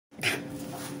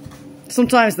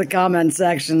Sometimes the comment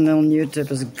section on YouTube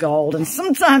is gold, and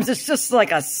sometimes it's just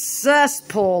like a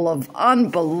cesspool of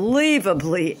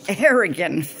unbelievably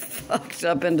arrogant, fucked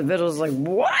up individuals like,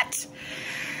 what?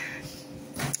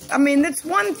 I mean, it's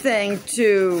one thing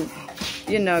to,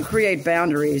 you know, create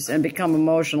boundaries and become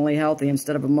emotionally healthy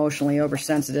instead of emotionally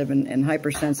oversensitive and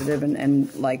hypersensitive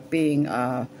and like being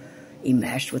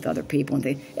enmeshed with other people and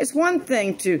things. It's one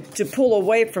thing to pull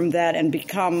away from that and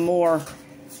become more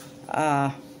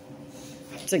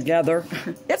together.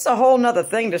 It's a whole nother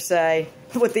thing to say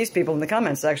what these people in the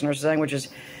comment section are saying, which is,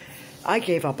 I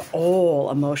gave up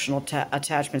all emotional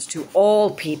attachments to all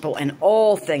people and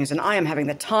all things, and I am having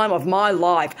the time of my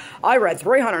life. I read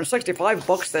 365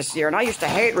 books this year, and I used to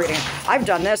hate reading. I've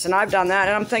done this, and I've done that,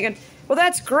 and I'm thinking, well,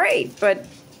 that's great, but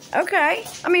okay.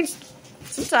 I mean,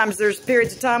 sometimes there's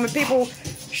periods of time when people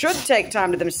should take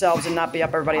time to themselves and not be up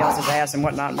everybody else's ass and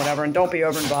whatnot and whatever, and don't be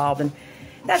over-involved, and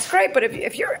that's great, but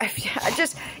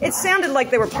it sounded like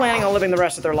they were planning on living the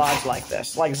rest of their lives like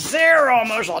this. Like zero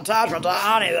emotional attachment to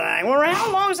anything. Well,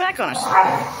 how long is that going to...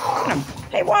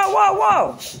 Hey,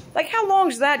 whoa. Like, how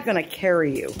long is that going to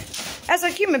carry you? As a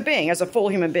human being, as a full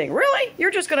human being. Really?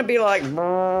 You're just going to be like, I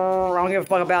don't give a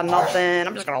fuck about nothing.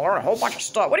 I'm just going to learn a whole bunch of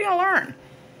stuff. What are you going to learn? Who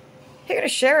are you going to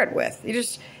share it with? You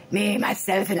just, me,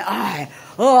 myself, and I.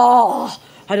 Oh,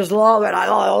 I just love it.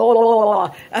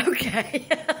 Okay.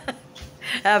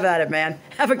 Have at it, man.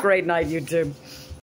 Have a great night, YouTube.